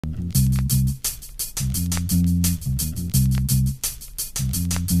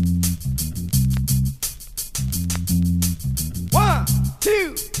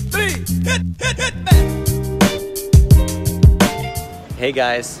Hey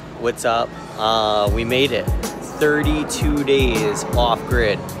guys, what's up? We made it 32 days off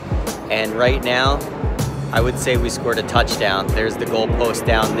grid, and right now I would say we scored a touchdown. There's the goalpost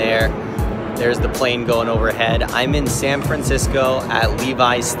down there. There's the plane going overhead. I'm in San Francisco at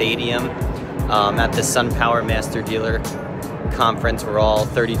Levi's Stadium at the SunPower Master Dealer Conference, where all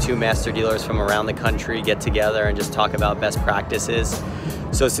 32 master dealers from around the country get together and just talk about best practices.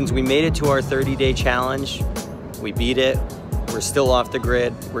 So since we made it to our 30-day challenge, we beat it. We're still off the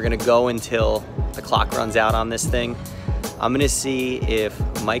grid. We're gonna go until the clock runs out on this thing. I'm gonna see if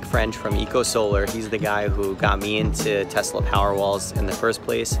Mike French from EcoSolar, he's the guy who got me into Tesla Powerwalls in the first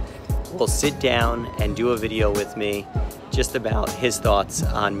place, will sit down and do a video with me just about his thoughts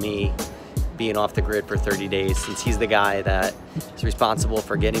on me being off the grid for 30 days, since he's the guy that is responsible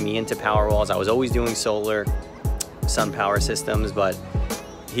for getting me into Powerwalls. I was always doing solar, SunPower systems, but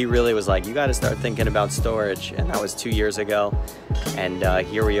he really was like, you got to start thinking about storage, and that was 2 years ago. And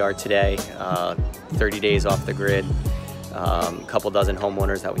here we are today, 30 days off the grid, a couple dozen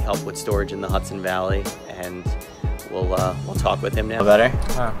homeowners that we help with storage in the Hudson Valley, and we'll talk with him now. Better?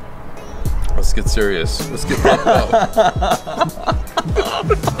 Let's get serious. Let's get pumped up.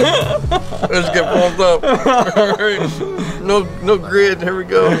 Let's get pumped up. No grid. Here we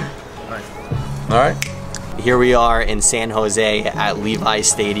go. All right. Here we are in San Jose at Levi's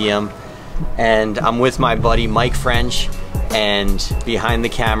Stadium, and I'm with my buddy Mike French, and behind the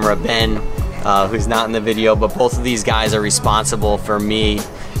camera Ben, who's not in the video, but both of these guys are responsible for me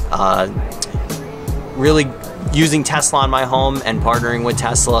really using Tesla on my home and partnering with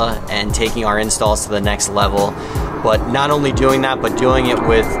Tesla and taking our installs to the next level. But not only doing that, but doing it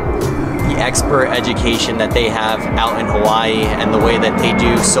with the expert education that they have out in Hawaii, and the way that they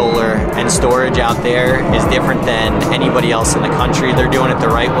do solar and storage out there is different than anybody else in the country. They're doing it the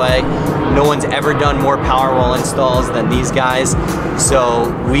right way. No one's ever done more Powerwall installs than these guys.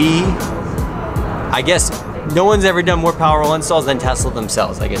 So I guess no one's ever done more Powerwall installs than Tesla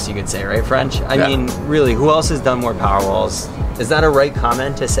themselves, I guess you could say, right, French? I mean, really, who else has done more Powerwalls? Is that a right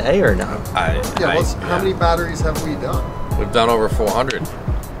comment to say, or no? How many batteries have we done? We've done over 400.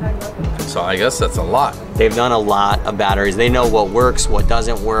 So I guess that's a lot. They've done a lot of batteries. They know what works, what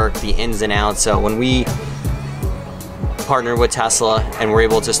doesn't work, the ins and outs. So when we partnered with Tesla and were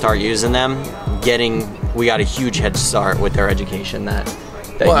able to start using them, we got a huge head start with their education that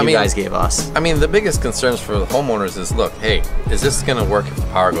you guys gave us. I mean, the biggest concerns for the homeowners is, look, hey, is this gonna work if the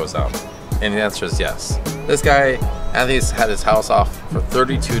power goes out? And the answer is yes. This guy, Anthony's had his house off for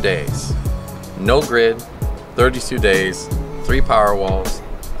 32 days. No grid, 32 days, 3 Powerwalls.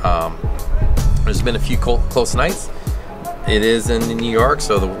 There's been a few close nights. It is in New York,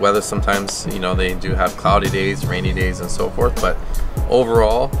 so the weather sometimes, you know, they do have cloudy days, rainy days, and so forth. But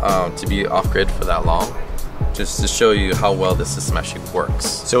overall, to be off grid for that long, just to show you how well this system actually works.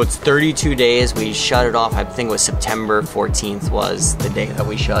 So it's 32 days. We shut it off. I think it was September 14th was the day that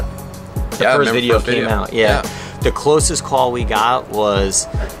we shut. The first video came out. Yeah. The closest call we got was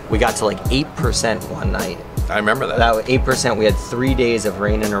we got to like 8% one night. I remember that. That was 8%. We had 3 days of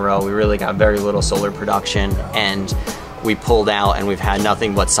rain in a row. We really got very little solar production, and we pulled out, and we've had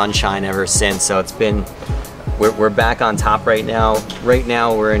nothing but sunshine ever since. So it's been, we're back on top right now. Right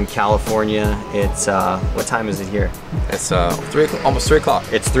now we're in California. It's what time is it here? It's almost 3 o'clock.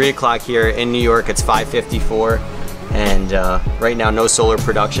 It's 3 o'clock here. In New York it's 5:54, and right now no solar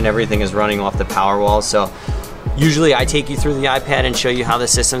production. Everything is running off the Powerwall. So usually I take you through the iPad and show you how the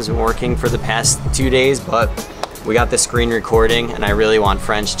system's been working for the past 2 days, but we got the screen recording, and I really want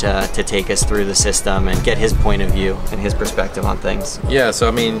French to take us through the system and get his point of view and his perspective on things. Yeah, so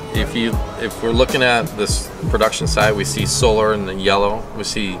I mean, if we're looking at this production side, we see solar in the yellow, we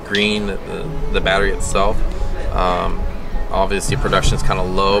see green, the battery itself. Obviously production is kind of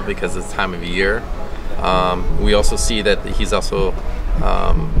low because it's the time of year. We also see that he's also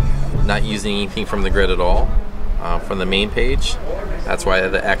not using anything from the grid at all. From the main page. That's why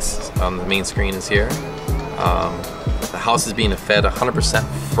the X on the main screen is here. The house is being fed 100%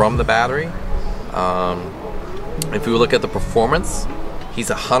 from the battery. If you look at the performance, he's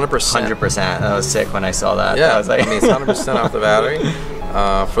 100%. 100%. That was sick when I saw that. Yeah, I was like, I mean, it's 100% off the battery.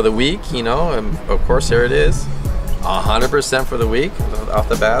 For the week, you know, and of course there it is. 100% for the week off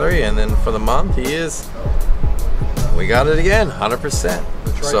the battery, and then for the month we got it again, 100%.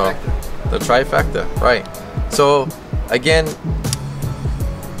 So the trifecta, right? So again,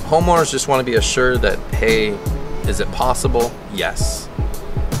 homeowners just want to be assured that, hey, is it possible? Yes.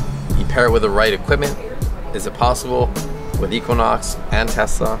 You pair it with the right equipment. Is it possible? With Equinox and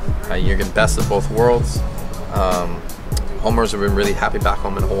Tesla, you're getting best of both worlds. Homeowners have been really happy back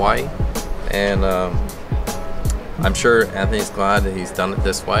home in Hawaii. and I'm sure Anthony's glad that he's done it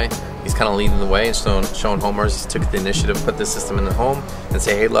this way. He's kind of leading the way and showing homeowners. He took the initiative to put this system in the home and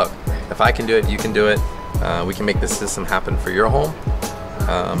say, hey, look, if I can do it, you can do it. We can make this system happen for your home.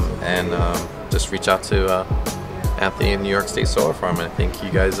 Just reach out to Anthony in New York State Solar Farm, and I think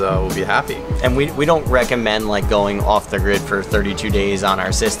you guys will be happy. And we don't recommend like going off the grid for 32 days on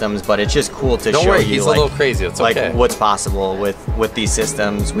our systems, but it's just cool to Don't show worry, you he's like, a little crazy. It's like okay. what's possible with these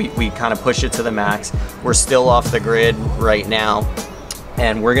systems. We kind of push it to the max. We're still off the grid right now,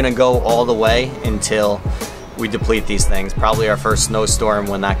 and we're gonna go all the way until we deplete these things. Probably our first snowstorm,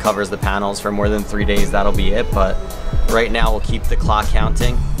 when that covers the panels for more than 3 days, that'll be it. But right now we'll keep the clock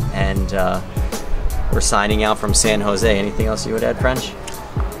counting, and we're signing out from San Jose. Anything else you would add, French?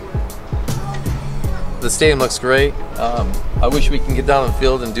 The stadium looks great. I wish we can get down the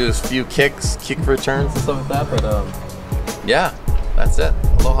field and do a few kick returns and stuff like that, but yeah, that's it.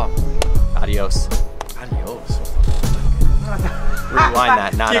 Aloha. Adios. Adios. Rewind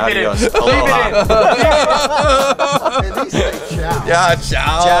that, not Keep it in. adios. Aloha. At least say ciao. Yeah,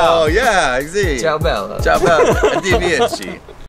 ciao. Ciao. Yeah, easy. Ciao bella. Ciao bella. Arrivederci.